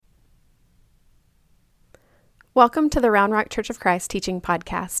Welcome to the Round Rock Church of Christ Teaching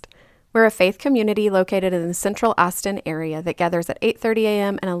Podcast. We're a faith community located in the central Austin area that gathers at 8:30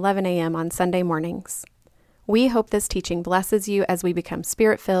 a.m. and 11 a.m. on Sunday mornings. We hope this teaching blesses you as we become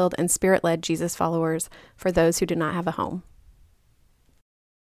Spirit-filled and Spirit-led Jesus followers for those who do not have a home.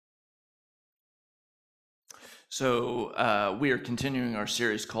 So we are continuing our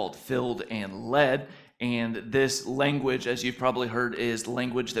series called Filled and Led, and this language, as you've probably heard, is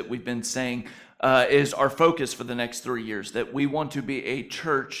language that we've been saying is our focus for the next 3 years, that we want to be a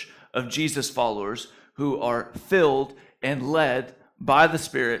church of Jesus followers who are filled and led by the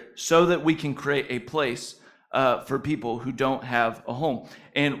Spirit so that we can create a place for people who don't have a home.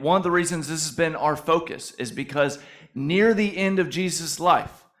 And one of the reasons this has been our focus is because near the end of Jesus'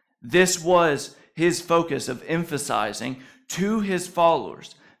 life, this was his focus of emphasizing to his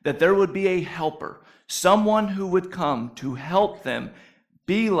followers that there would be a helper, someone who would come to help them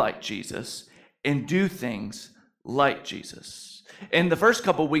be like Jesus and do things like Jesus. In the first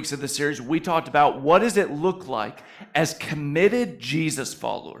couple weeks of the series, we talked about what does it look like as committed Jesus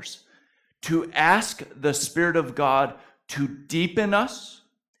followers to ask the Spirit of God to deepen us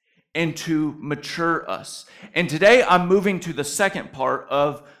and to mature us. And today I'm moving to the second part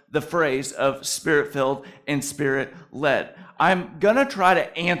of the phrase of Spirit-filled and Spirit-led. I'm going to try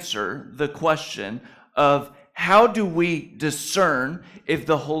to answer the question of how do we discern if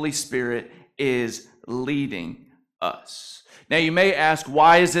the Holy Spirit is leading us? Now, you may ask,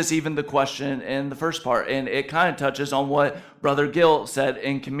 why is this even the question in the first part? And it kind of touches on what Brother Gil said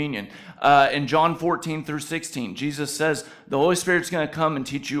in communion. In John 14 through 16, Jesus says, the Holy Spirit's going to come and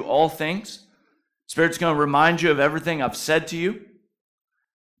teach you all things. Spirit's going to remind you of everything I've said to you.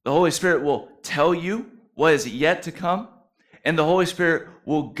 The Holy Spirit will tell you what is yet to come. And the Holy Spirit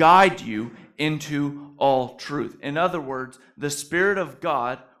will guide you into all truth. In other words, the Spirit of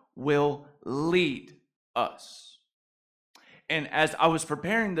God will lead us. And as I was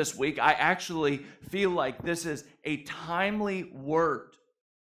preparing this week, I actually feel like this is a timely word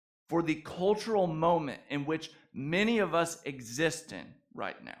for the cultural moment in which many of us exist in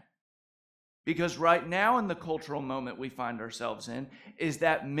right now. Because right now in the cultural moment we find ourselves in is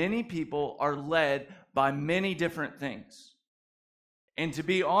that many people are led by many different things. And to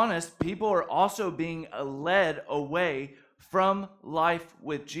be honest, people are also being led away from life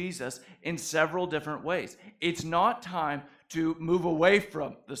with Jesus in several different ways. It's not time to move away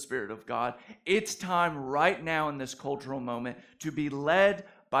from the Spirit of God. It's time right now in this cultural moment to be led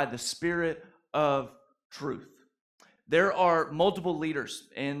by the Spirit of truth. There are multiple leaders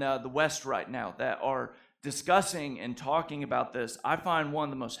in the West right now that are discussing and talking about this. I find one of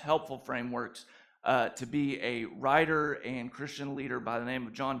the most helpful frameworks to be a writer and Christian leader by the name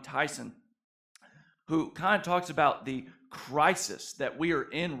of John Tyson, who kind of talks about the crisis that we are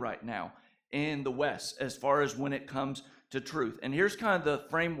in right now in the West as far as when it comes to truth. And here's kind of the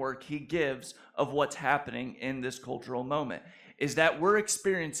framework he gives of what's happening in this cultural moment, is that we're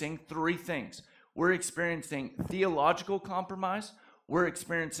experiencing three things. We're experiencing theological compromise, we're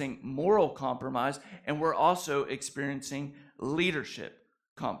experiencing moral compromise, and we're also experiencing leadership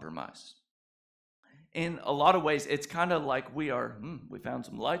compromise. In a lot of ways, it's kind of like we found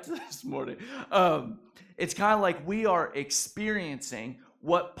some lights this morning. It's kind of like we are experiencing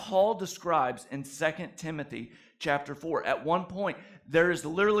what Paul describes in 2 Timothy chapter 4. At one point, there is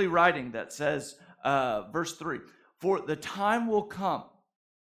literally writing that says, verse 3, "For the time will come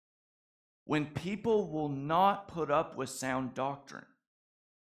when people will not put up with sound doctrine.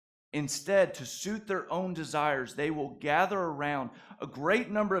 Instead, to suit their own desires, they will gather around a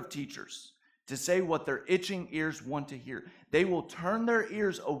great number of teachers to say what their itching ears want to hear. They will turn their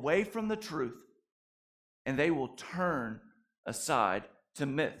ears away from the truth, and they will turn aside to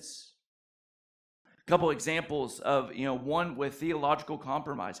myths." A couple examples of, one with theological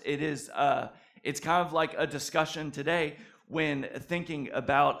compromise. It's kind of like a discussion today when thinking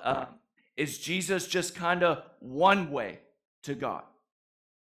about, is Jesus just kind of one way to God?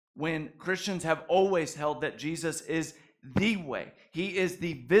 When Christians have always held that Jesus is the way. He is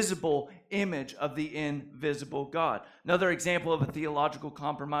the visible image of the invisible God. Another example of a theological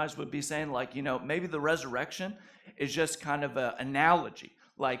compromise would be saying, maybe the resurrection is just kind of an analogy.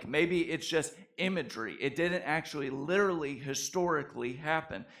 Like maybe it's just imagery. It didn't actually literally historically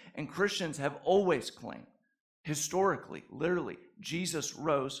happen. And Christians have always claimed, historically, literally, Jesus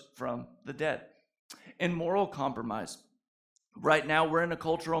rose from the dead. In moral compromise, right now we're in a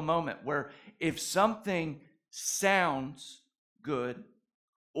cultural moment where if something sounds good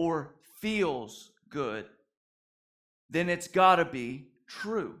or feels good, then it's got to be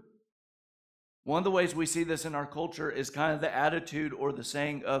true. One of the ways we see this in our culture is kind of the attitude or the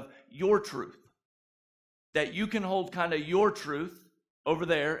saying of your truth. that you can hold kind of your truth over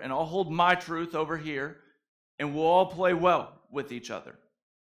there, and I'll hold my truth over here, and we'll all play well with each other.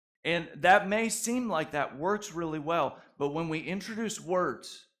 And that may seem like that works really well, but when we introduce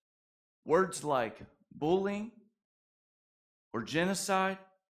words like bullying or genocide,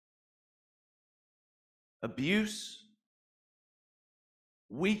 abuse,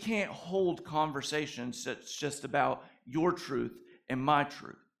 we can't hold conversations that's just about your truth and my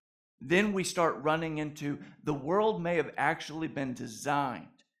truth. Then we start running into the world may have actually been designed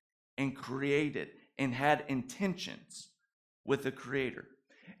and created and had intentions with the Creator.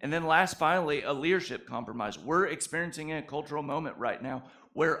 And then finally, a leadership compromise. We're experiencing a cultural moment right now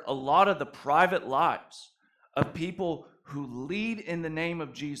where a lot of the private lives of people who lead in the name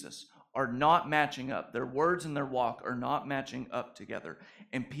of Jesus are not matching up. Their words and their walk are not matching up together.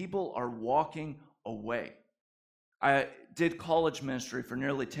 And people are walking away. I did college ministry for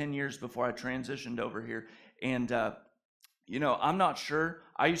nearly 10 years before I transitioned over here. And, I'm not sure.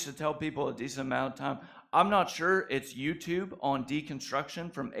 I used to tell people a decent amount of time, I'm not sure it's YouTube on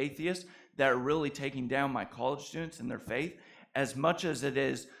deconstruction from atheists that are really taking down my college students and their faith as much as it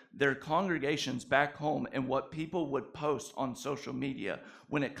is their congregations back home and what people would post on social media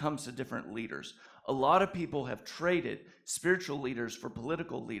when it comes to different leaders. A lot of people have traded spiritual leaders for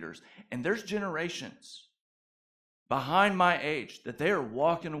political leaders, and there's generations behind my age that they are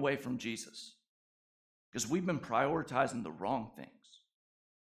walking away from Jesus because we've been prioritizing the wrong things.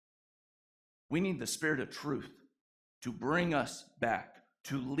 We need the Spirit of truth to bring us back,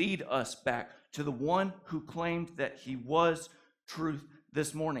 to lead us back to the one who claimed that he was truth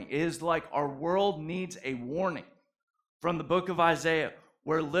this morning. It is like our world needs a warning from the book of Isaiah,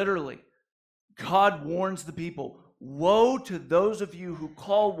 where literally God warns the people, woe to those of you who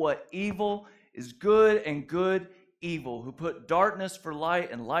call what evil is good and good evil, who put darkness for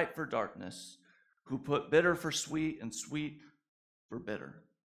light and light for darkness, who put bitter for sweet and sweet for bitter.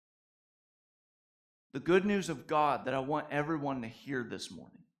 The good news of God that I want everyone to hear this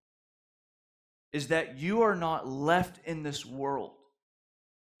morning is that you are not left in this world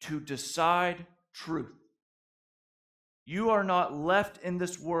to decide truth. You are not left in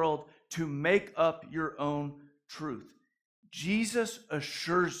this world to make up your own truth. Jesus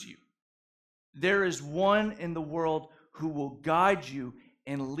assures you there is one in the world who will guide you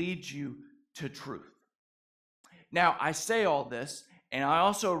and lead you to truth. Now, I say all this, and I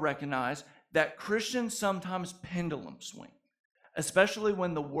also recognize that Christians sometimes pendulum swing, especially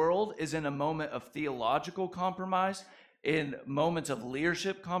when the world is in a moment of theological compromise, in moments of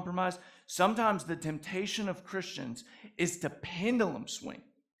leadership compromise. Sometimes the temptation of Christians is to pendulum swing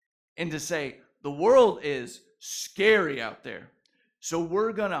and to say, the world is scary out there, so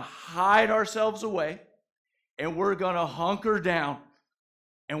we're going to hide ourselves away, and we're going to hunker down,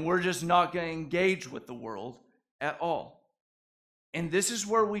 and we're just not going to engage with the world at all. And this is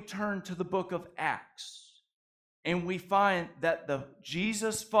where we turn to the book of Acts. And we find that the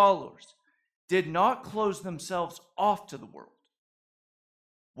Jesus followers did not close themselves off to the world.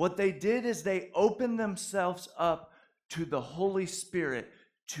 What they did is they opened themselves up to the Holy Spirit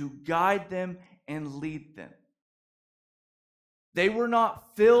to guide them and lead them. They were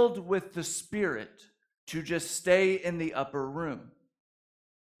not filled with the Spirit to just stay in the upper room.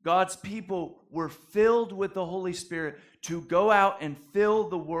 God's people were filled with the Holy Spirit to go out and fill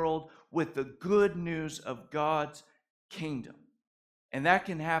the world with the good news of God's kingdom. And that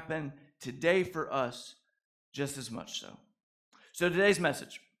can happen today for us just as much so. So today's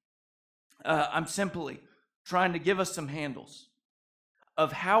message, I'm simply trying to give us some handles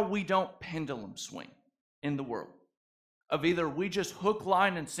of how we don't pendulum swing in the world. Of either we just hook,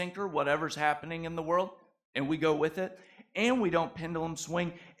 line, and sinker whatever's happening in the world and we go with it, and we don't pendulum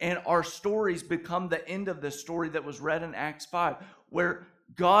swing, and our stories become the end of this story that was read in Acts 5, where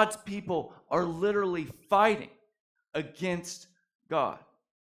God's people are literally fighting against God.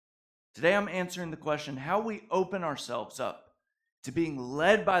 Today I'm answering the question, how we open ourselves up to being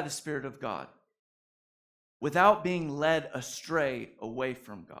led by the Spirit of God without being led astray away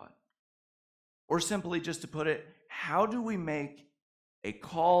from God. Or simply just to put it, how do we make a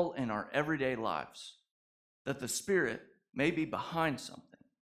call in our everyday lives that the Spirit may be behind something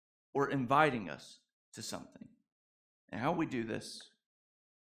or inviting us to something? And how we do this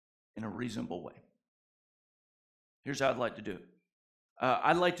in a reasonable way. Here's how I'd like to do it.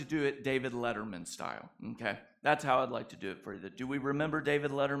 I'd like to do it David Letterman style, okay? That's how I'd like to do it for you. Do we remember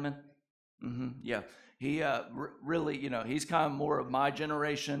David Letterman? Yeah. He really, he's kind of more of my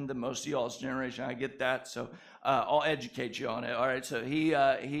generation than most of y'all's generation. I get that, so I'll educate you on it. All right, so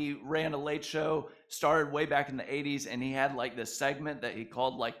he ran a late show, started way back in the 80s, and he had like this segment that he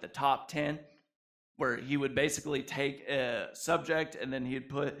called like the top 10, where he would basically take a subject and then he'd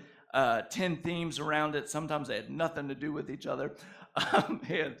put 10 themes around it. Sometimes they had nothing to do with each other.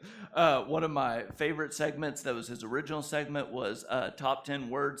 And one of my favorite segments, that was his original segment, was top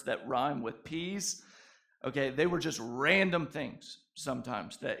 10 words that rhyme with peas. Okay, they were just random things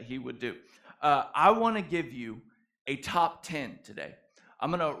sometimes that he would do. I want to give you a top 10 today.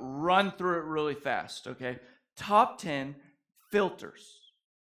 I'm going to run through it really fast, okay? Top 10 filters,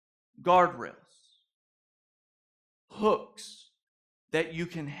 guardrails, hooks that you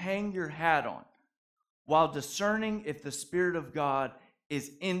can hang your hat on while discerning if the Spirit of God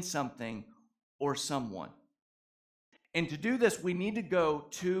is in something or someone. And to do this, we need to go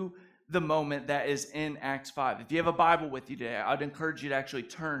to the moment that is in Acts 5. If you have a Bible with you today, I'd encourage you to actually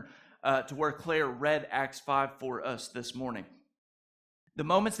turn to where Claire read Acts 5 for us this morning. The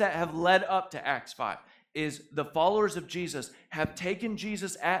moments that have led up to Acts 5 is the followers of Jesus have taken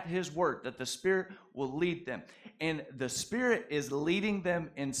Jesus at his word that the Spirit will lead them. And the Spirit is leading them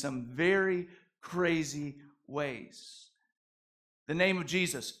in some very crazy ways. The name of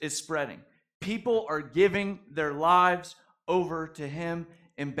Jesus is spreading. People are giving their lives over to him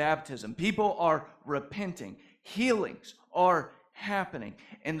in baptism. People are repenting. Healings are happening.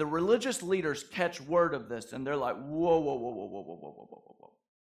 And the religious leaders catch word of this and they're like, whoa, whoa, whoa, whoa, whoa, whoa, whoa, whoa, whoa, whoa.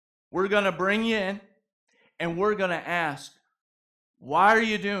 We're going to bring you in and we're going to ask, why are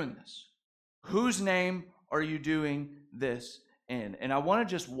you doing this? Whose name are you doing this in? And I want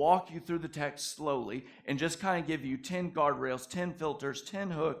to just walk you through the text slowly and just kind of give you 10 guardrails, 10 filters,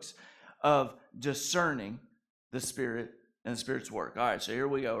 10 hooks of discerning the Spirit and the Spirit's work. All right, so here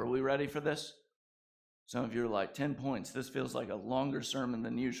we go. Are we ready for this? Some of you are like, 10 points. This feels like a longer sermon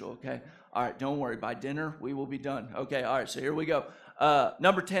than usual, okay? All right, don't worry. By dinner, we will be done. Okay, all right, so here we go.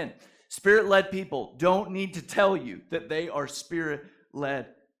 Number 10, Spirit-led people don't need to tell you that they are Spirit-led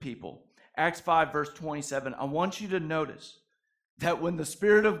people. Acts 5, verse 27, I want you to notice that when the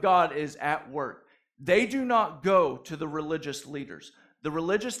Spirit of God is at work, they do not go to the religious leaders. The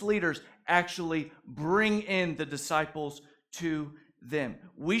religious leaders actually bring in the disciples to them.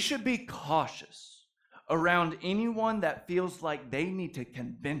 We should be cautious around anyone that feels like they need to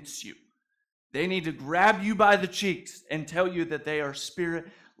convince you. They need to grab you by the cheeks and tell you that they are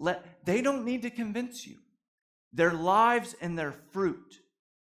Spirit-led. They don't need to convince you. Their lives and their fruit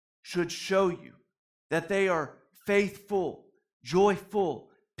should show you that they are faithful, joyful,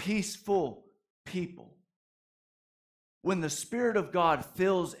 peaceful people. When the Spirit of God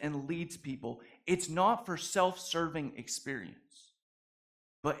fills and leads people, it's not for self-serving experience,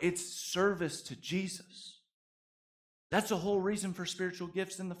 but it's service to Jesus. That's the whole reason for spiritual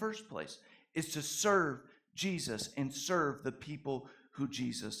gifts in the first place, is to serve Jesus and serve the people who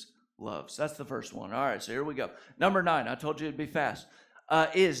Jesus loves. That's the first one. All right, so here we go. Number 9, I told you it'd be fast.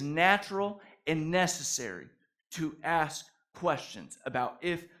 It is natural and necessary to ask questions about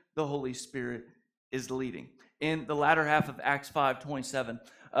if the Holy Spirit is leading. In the latter half of Acts 5:27,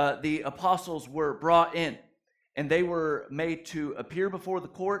 the apostles were brought in and they were made to appear before the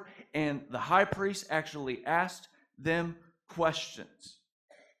court, and the high priest actually asked them questions.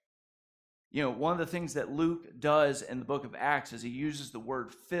 You know, one of the things that Luke does in the book of Acts is he uses the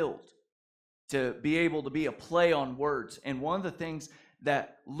word filled to be able to be a play on words. And one of the things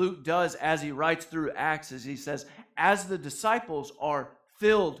that Luke does as he writes through Acts is he says, as the disciples are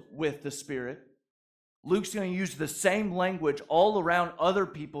filled with the Spirit, Luke's going to use the same language all around other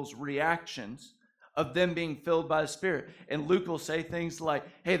people's reactions of them being filled by the Spirit. And Luke will say things like,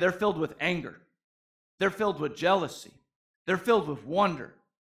 hey, they're filled with anger. They're filled with jealousy. They're filled with wonder.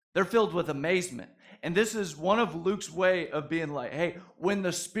 They're filled with amazement. And this is one of Luke's way of being like, hey, when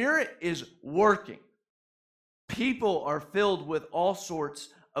the Spirit is working, people are filled with all sorts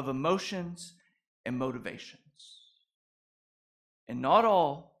of emotions and motivations. And not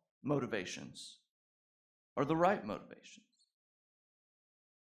all motivations are the right motivations.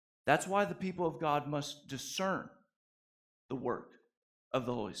 That's why the people of God must discern the work of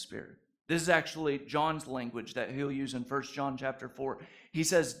the Holy Spirit. This is actually John's language that he'll use in 1 John chapter 4. He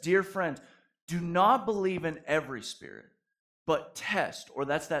says, dear friends, do not believe in every spirit, but test, or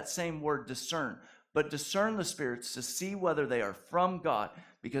that's that same word, discern, but discern the spirits to see whether they are from God,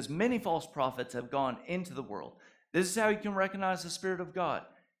 because many false prophets have gone into the world. This is how you can recognize the Spirit of God.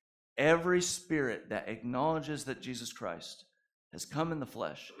 Every spirit that acknowledges that Jesus Christ has come in the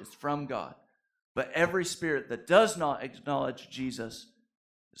flesh is from God. But every spirit that does not acknowledge Jesus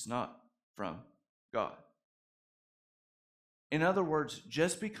is not from God. In other words,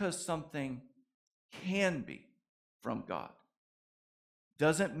 just because something can be from God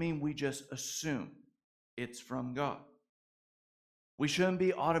doesn't mean we just assume it's from God. We shouldn't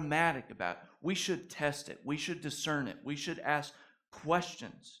be automatic about it. We should test it. We should discern it. We should ask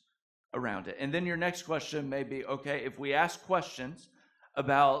questions around it. And then your next question may be, okay, if we ask questions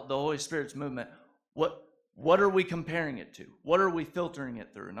about the Holy Spirit's movement, what are we comparing it to? What are we filtering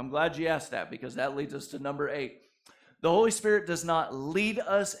it through? And I'm glad you asked that, because that leads us to number 8. The Holy Spirit does not lead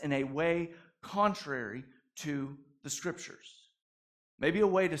us in a way contrary to the Scriptures. Maybe a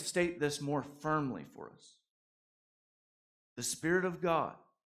way to state this more firmly for us. The Spirit of God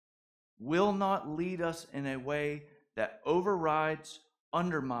will not lead us in a way that overrides,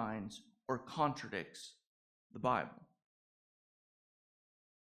 undermines, or contradicts the Bible.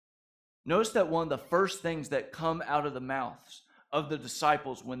 Notice that one of the first things that come out of the mouths of the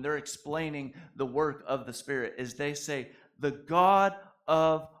disciples when they're explaining the work of the Spirit is they say, the God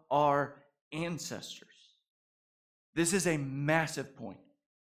of our ancestors. This is a massive point.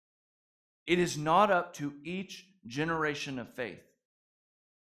 It is not up to each generation of faith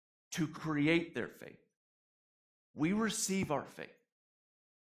to create their faith. We receive our faith.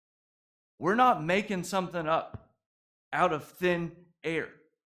 We're not making something up out of thin air.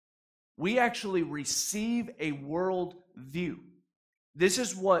 We actually receive a world view. This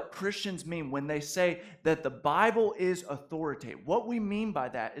is what Christians mean when they say that the Bible is authoritative. What we mean by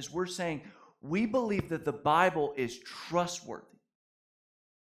that is we're saying we believe that the Bible is trustworthy,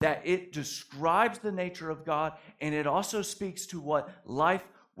 that it describes the nature of God, and it also speaks to what life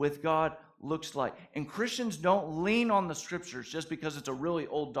with God looks like. And Christians don't lean on the Scriptures just because it's a really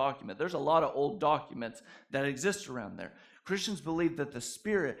old document. There's a lot of old documents that exist around there. Christians believe that the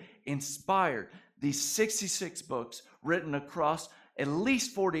Spirit inspired these 66 books written across at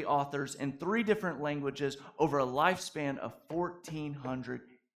least 40 authors in 3 different languages over a lifespan of 1,400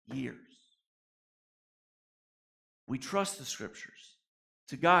 years. We trust the Scriptures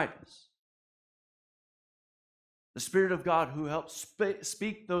to guide us. The Spirit of God who helps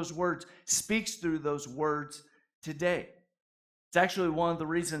speak those words speaks through those words today. It's actually one of the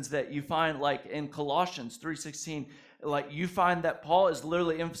reasons that you find, like in Colossians 3:16, like you find that Paul is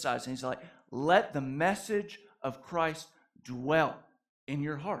literally emphasizing, he's like, let the message of Christ dwell in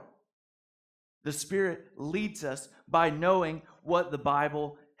your heart. The Spirit leads us by knowing what the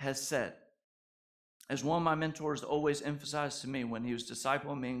Bible has said. As one of my mentors always emphasized to me when he was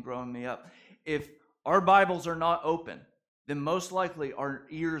discipling me and growing me up, if our Bibles are not open, then most likely our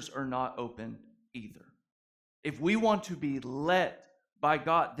ears are not open either. If we want to be led by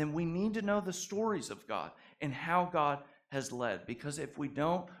God, then we need to know the stories of God and how God has led. Because if we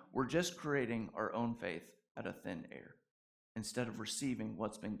don't, we're just creating our own faith out of thin air instead of receiving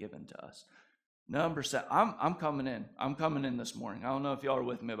what's been given to us. Number 7, I'm coming in. I'm coming in this morning. I don't know if y'all are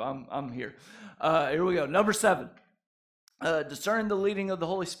with me, but I'm here. Here we go. Number 7, discerning the leading of the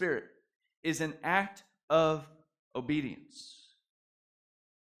Holy Spirit is an act of obedience.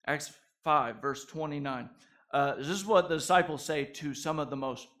 Acts 5, verse 29. This is what the disciples say to some of the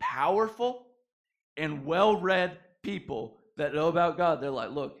most powerful and well-read people that know about God. They're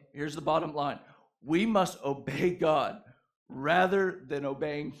like, look, here's the bottom line. We must obey God rather than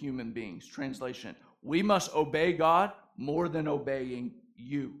obeying human beings. Translation, we must obey God more than obeying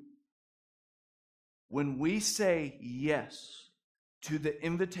you. When we say yes to the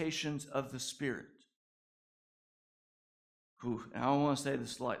invitations of the Spirit, I don't want to say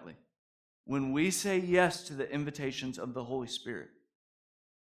this lightly. When we say yes to the invitations of the Holy Spirit,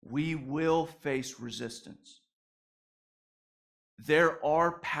 we will face resistance. There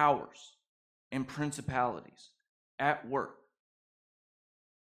are powers and principalities at work.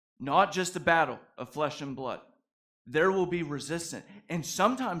 Not just a battle of flesh and blood. There will be resistance. And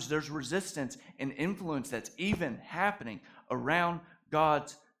sometimes there's resistance and influence that's even happening around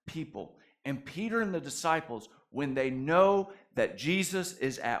God's people. And Peter and the disciples, when they know that Jesus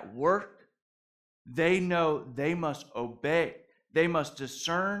is at work, they know they must obey. They must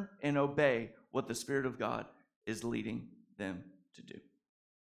discern and obey what the Spirit of God is leading them to do.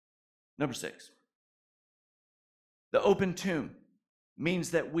 Number 6. The open tomb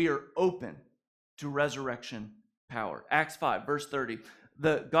means that we are open to resurrection power. Acts 5, verse 30.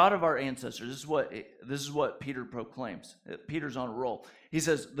 The God of our ancestors, this is what Peter proclaims. Peter's on a roll. He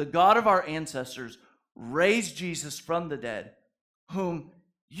says, the God of our ancestors raised Jesus from the dead, whom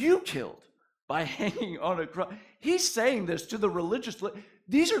you killed by hanging on a cross. He's saying this to the religious.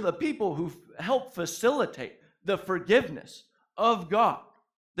 These are the people who helped facilitate the forgiveness of God.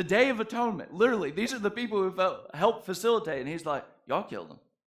 The Day of Atonement. Literally, these are the people who helped facilitate. And he's like, y'all killed him.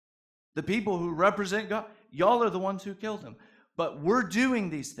 The people who represent God, y'all are the ones who killed him. But we're doing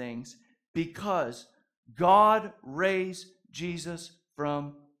these things because God raised Jesus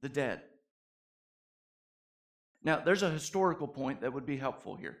from the dead. Now, there's a historical point that would be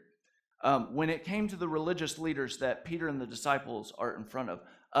helpful here. When it came to the religious leaders that Peter and the disciples are in front of,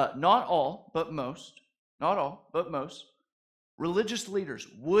 not all, but most, religious leaders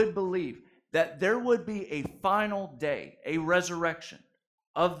would believe that there would be a final day, a resurrection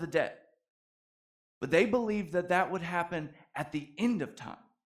of the dead. But they believed that that would happen at the end of time.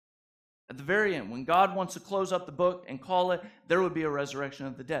 At the very end, when God wants to close up the book and call it, there would be a resurrection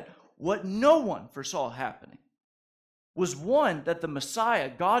of the dead. What no one foresaw happening was, one, that the Messiah,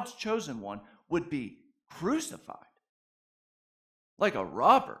 God's chosen one, would be crucified like a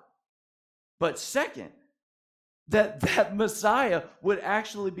robber. But second, that Messiah would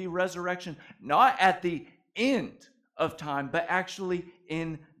actually be resurrection, not at the end of time, but actually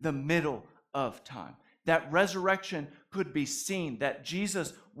in the middle of time. That resurrection could be seen, that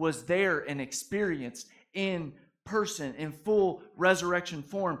Jesus was there and experienced in person, in full resurrection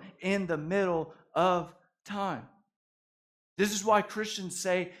form, in the middle of time. This is why Christians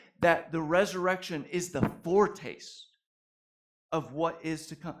say that the resurrection is the foretaste of what is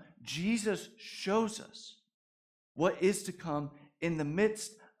to come. Jesus shows us what is to come in the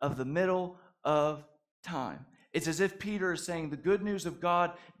midst of the middle of time. It's as if Peter is saying the good news of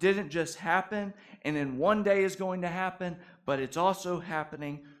God didn't just happen and in one day is going to happen, but it's also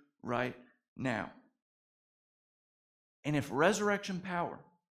happening right now. And if resurrection power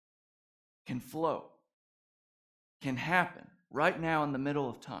can flow, can happen right now in the middle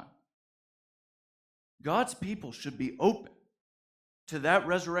of time, God's people should be open to that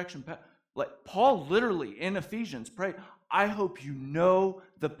resurrection power. Like Paul literally in Ephesians prayed, I hope you know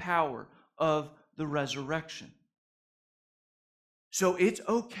the power of the resurrection. So it's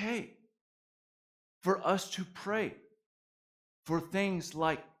okay for us to pray for things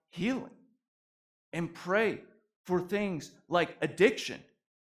like healing and pray for things like addiction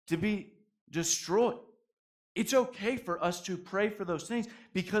to be destroyed. It's okay for us to pray for those things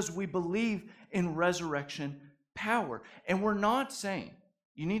because we believe in resurrection power. And we're not saying,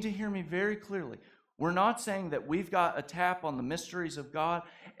 you need to hear me very clearly, we're not saying that we've got a tap on the mysteries of God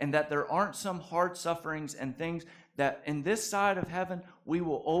and that there aren't some hard sufferings and things that in this side of heaven we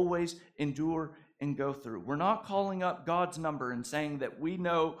will always endure and go through. We're not calling up God's number and saying that we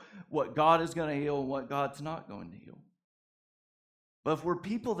know what God is going to heal and what God's not going to heal. But if we're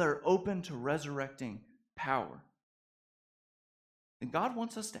people that are open to resurrecting power, then God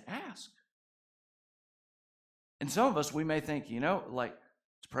wants us to ask. And some of us, we may think, like,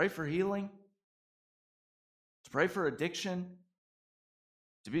 to pray for healing, to pray for addiction,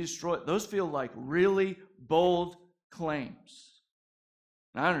 to be destroyed, those feel like really bold claims.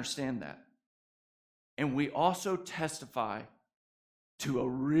 And I understand that. And we also testify to a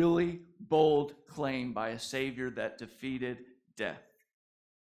really bold claim by a Savior that defeated death.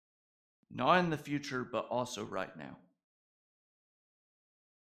 Not in the future, but also right now.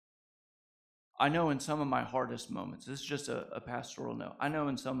 I know in some of my hardest moments, this is just a pastoral note, I know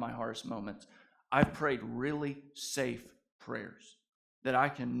in some of my hardest moments, I've prayed really safe prayers that I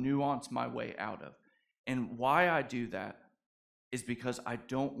can nuance my way out of. And why I do that is because I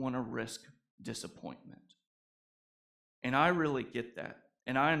don't want to risk disappointment. And I really get that.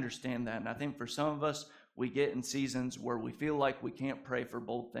 And I understand that. And I think for some of us, we get in seasons where we feel like we can't pray for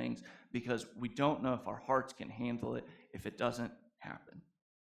bold things because we don't know if our hearts can handle it if it doesn't happen.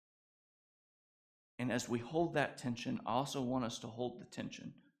 And as we hold that tension, I also want us to hold the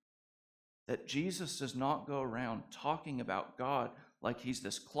tension that Jesus does not go around talking about God like he's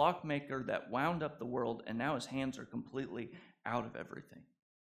this clockmaker that wound up the world and now his hands are completely out of everything.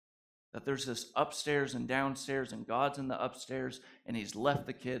 That there's this upstairs and downstairs and God's in the upstairs and he's left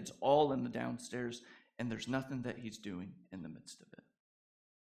the kids all in the downstairs and there's nothing that he's doing in the midst of it.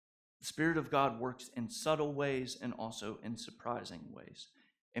 The Spirit of God works in subtle ways and also in surprising ways.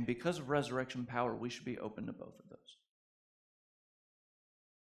 And because of resurrection power, we should be open to both of those.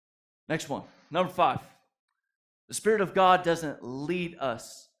 Next one, number 5. The Spirit of God doesn't lead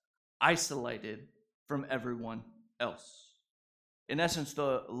us isolated from everyone else. In essence,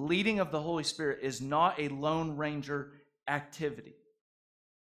 the leading of the Holy Spirit is not a Lone Ranger activity.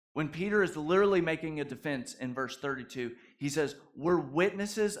 When Peter is literally making a defense in verse 32, he says, we're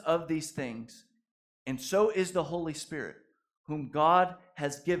witnesses of these things, and so is the Holy Spirit, whom God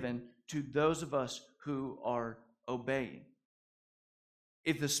has given to those of us who are obeying.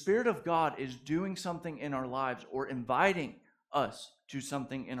 If the Spirit of God is doing something in our lives or inviting us to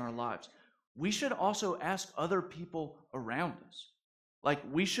something in our lives, we should also ask other people around us. Like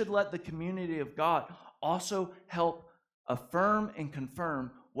we should let the community of God also help affirm and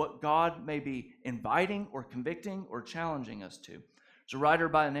confirm what God may be inviting or convicting or challenging us to. There's a writer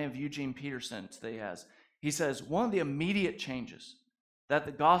by the name of Eugene Peterson. He He says, one of the immediate changes that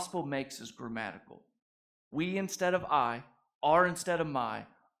the gospel makes is grammatical. We instead of I, our instead of my,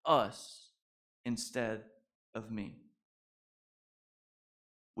 us instead of me.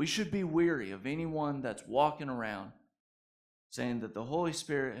 We should be weary of anyone that's walking around saying that the Holy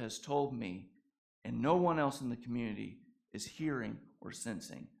Spirit has told me and no one else in the community is hearing or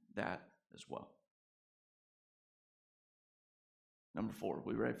sensing that as well. Number 4.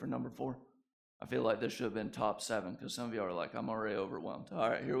 We ready for number 4? I feel like this should have been top 7 because some of you are like, I'm already overwhelmed. All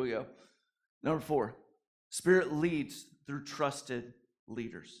right, here we go. Number 4. Spirit leads through trusted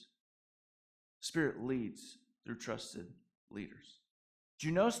leaders. Spirit leads through trusted leaders. Do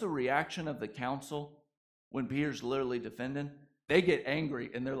you notice the reaction of the council when Peter's literally defending? They get angry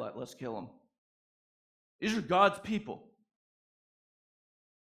and they're like, let's kill him. These are God's people.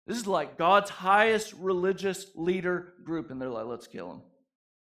 This is like God's highest religious leader group, and they're like, let's kill him.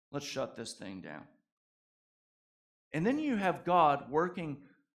 Let's shut this thing down. And then you have God working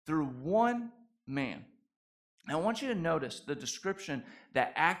through one man. Now, I want you to notice the description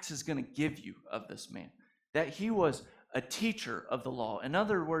that Acts is going to give you of this man, that he was a teacher of the law. In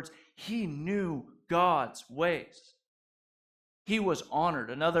other words, he knew God's ways. He was honored.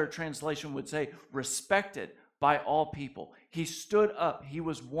 Another translation would say respected by all people. He stood up. He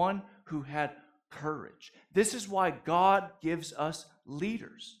was one who had courage. This is why God gives us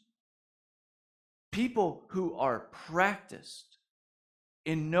leaders. People who are practiced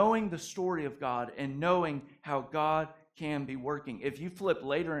in knowing the story of God and knowing how God can be working. If you flip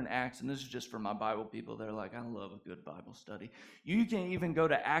later in Acts, and this is just for my Bible people, they're like, I love a good Bible study. You can even go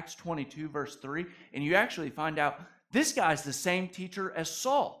to Acts 22, verse 3, and you actually find out this guy's the same teacher as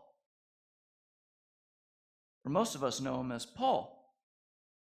Saul. Or most of us know him as Paul.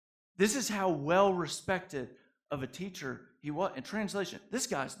 This is how well respected of a teacher he was. In translation, this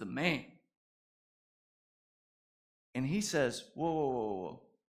guy's the man. And he says, whoa.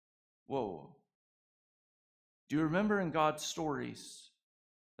 Do you remember in God's stories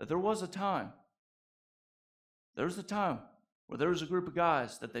that there was a time where there was a group of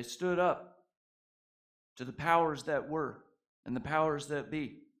guys that they stood up to the powers that were and the powers that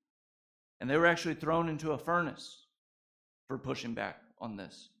be. And they were actually thrown into a furnace for pushing back on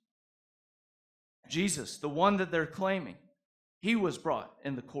this. Jesus, the one that they're claiming, he was brought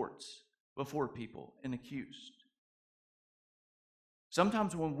in the courts before people and accused.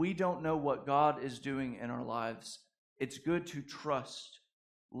 Sometimes when we don't know what God is doing in our lives, it's good to trust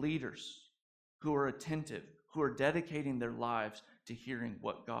leaders who are attentive, who are dedicating their lives to hearing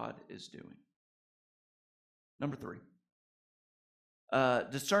what God is doing. Number 3.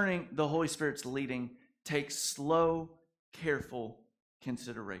 Discerning the Holy Spirit's leading takes slow, careful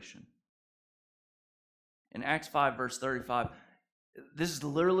consideration. In Acts 5, verse 35, this is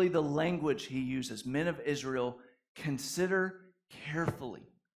literally the language he uses. Men of Israel, consider carefully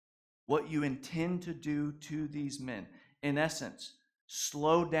what you intend to do to these men. In essence,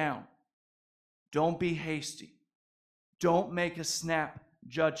 slow down. Don't be hasty. Don't make a snap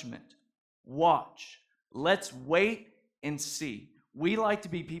judgment. Watch. Let's wait and see. We like to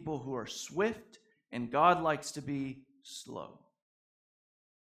be people who are swift, and God likes to be slow.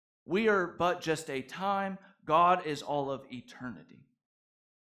 We are but just a time. God is all of eternity.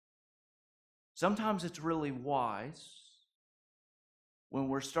 Sometimes it's really wise when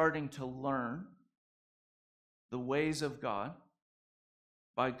we're starting to learn the ways of God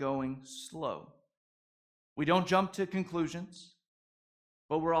by going slow. We don't jump to conclusions,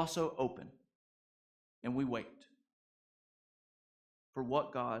 but we're also open, and we wait for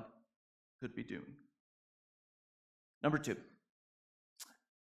what God could be doing. Number 2,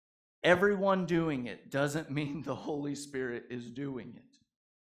 everyone doing it doesn't mean the Holy Spirit is doing it.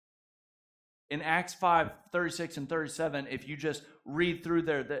 In Acts 5, 36 and 37, if you just read through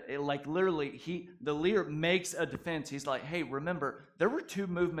there, the leader makes a defense. He's like, hey, remember, there were 2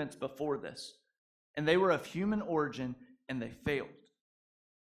 movements before this, and they were of human origin, and they failed.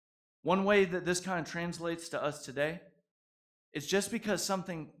 One way that this kind of translates to us today, it's just because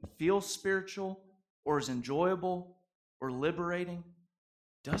something feels spiritual or is enjoyable or liberating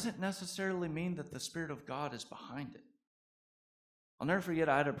doesn't necessarily mean that the Spirit of God is behind it. I'll never forget,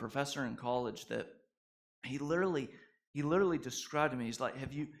 I had a professor in college that he literally described to me, he's like,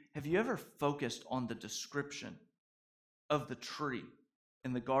 have you ever focused on the description of the tree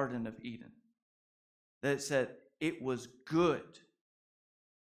in the Garden of Eden? That it said it was good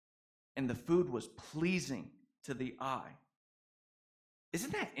and the food was pleasing to the eye.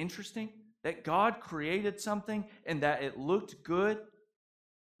 Isn't that interesting? That God created something and that it looked good,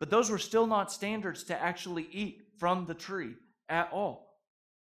 but those were still not standards to actually eat from the tree at all.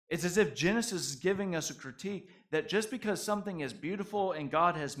 It's as if Genesis is giving us a critique that just because something is beautiful and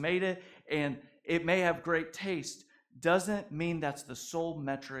God has made it and it may have great taste doesn't mean that's the sole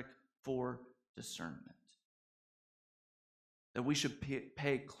metric for discernment. That we should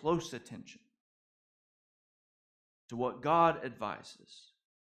pay close attention to what God advises,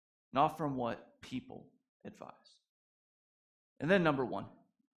 not from what people advise. And then number one,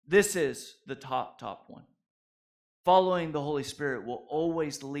 this is the top one. Following the Holy Spirit will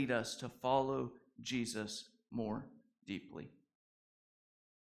always lead us to follow Jesus more deeply.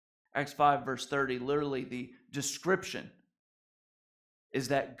 Acts 5 verse 30, literally the description is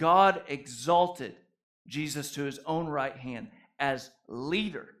that God exalted Jesus to his own right hand as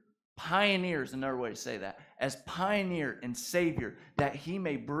leader, pioneer is another way to say that, as pioneer and savior, that he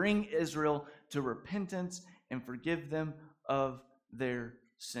may bring Israel to repentance and forgive them of their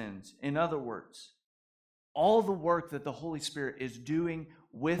sins. In other words, all the work that the Holy Spirit is doing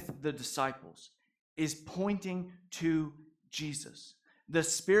with the disciples is pointing to Jesus. The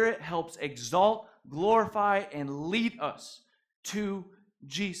Spirit helps exalt, glorify, and lead us to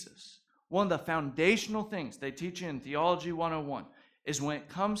Jesus. One of the foundational things they teach you in Theology 101 is when it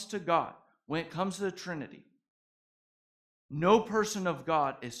comes to God, when it comes to the Trinity, no person of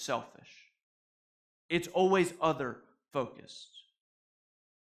God is selfish. It's always other-focused.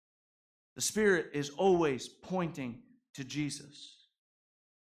 The Spirit is always pointing to Jesus.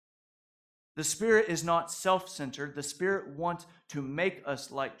 The Spirit is not self-centered. The Spirit wants to make us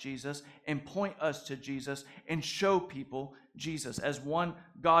like Jesus and point us to Jesus and show people Jesus. As one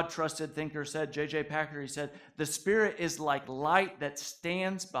God-trusted thinker said, J.J. Packer, he said, the Spirit is like light that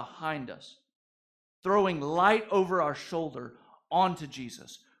stands behind us, throwing light over our shoulder onto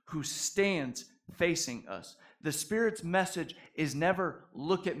Jesus, who stands facing us. The Spirit's message is never,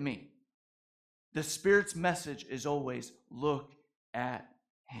 look at me. The Spirit's message is always, look at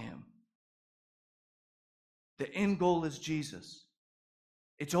him. The end goal is Jesus.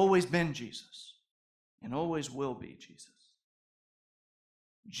 It's always been Jesus and always will be Jesus.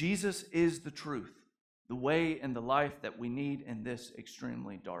 Jesus is the truth, the way and the life that we need in this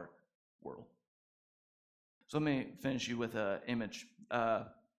extremely dark world. So let me finish you with an image.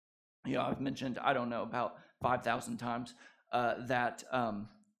 I've mentioned, about 5,000 times that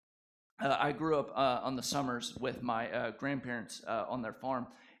I grew up on the summers with my grandparents on their farm.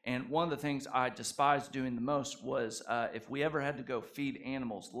 And one of the things I despised doing the most was if we ever had to go feed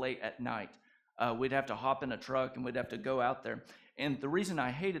animals late at night, we'd have to hop in a truck and we'd have to go out there. And the reason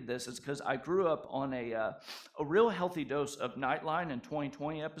I hated this is because I grew up on a real healthy dose of Nightline and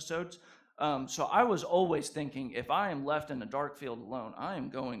 2020 episodes. So I was always thinking, if I am left in a dark field alone, I am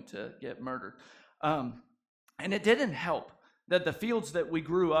going to get murdered. And it didn't help that the fields that we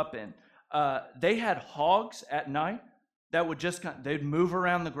grew up in, they had hogs at night that would just they'd move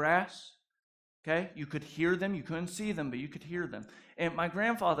around the grass. Okay, you could hear them. You couldn't see them, but you could hear them. And my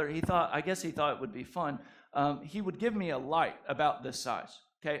grandfather, he thought it would be fun. He would give me a light about this size.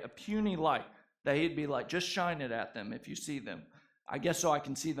 Okay, a puny light that he'd be like, just shine it at them if you see them. I guess so I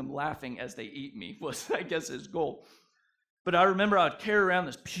can see them laughing as they eat me was, I guess, his goal. But I remember I'd carry around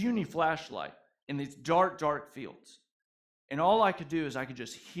this puny flashlight in these dark, dark fields. And all I could do is I could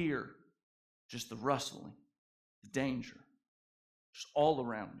just hear just the rustling, the danger, just all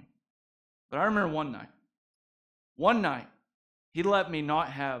around me. But I remember one night, he let me not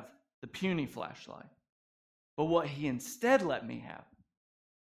have the puny flashlight. But what he instead let me have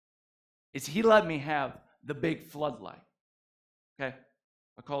is he let me have the big floodlight. Okay?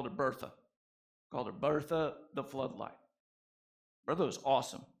 I called her Bertha. The floodlight. Bertha was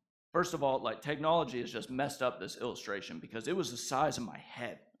awesome. First of all, technology has just messed up this illustration because it was the size of my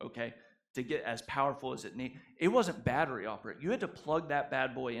head, okay, to get as powerful as it needed. It wasn't battery operated. You had to plug that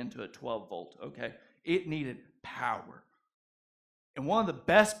bad boy into a 12 volt, okay? It needed power. And one of the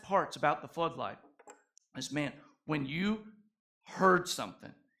best parts about the floodlight is, man, when you heard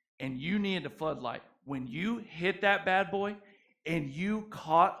something and you needed a floodlight, when you hit that bad boy and you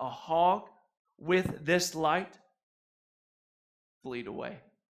caught a hog with this light, fleet away.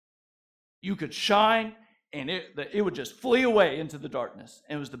 You could shine and it would just flee away into the darkness.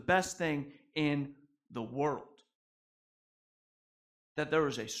 And it was the best thing in the world. That there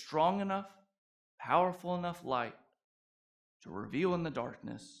was a strong enough, powerful enough light to reveal in the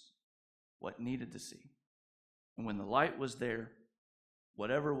darkness what needed to see. And when the light was there,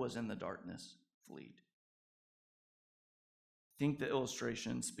 whatever was in the darkness fled. I think the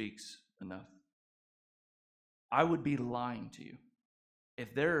illustration speaks enough. I would be lying to you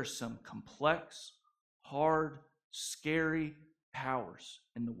if there are some complex, hard, scary powers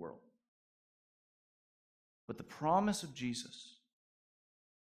in the world. But the promise of Jesus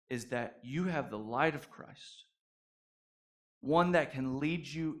is that you have the light of Christ, one that can lead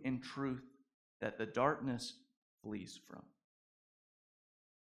you in truth that the darkness flees from.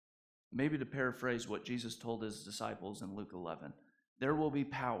 Maybe to paraphrase what Jesus told his disciples in Luke 11, there will be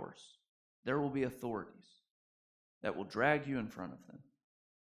powers, there will be authorities that will drag you in front of them.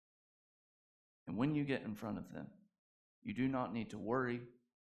 And when you get in front of them, you do not need to worry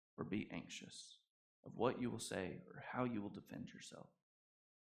or be anxious of what you will say or how you will defend yourself.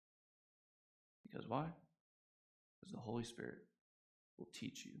 Because why? Because the Holy Spirit will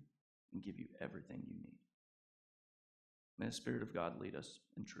teach you and give you everything you need. May the Spirit of God lead us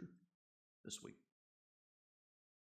in truth this week.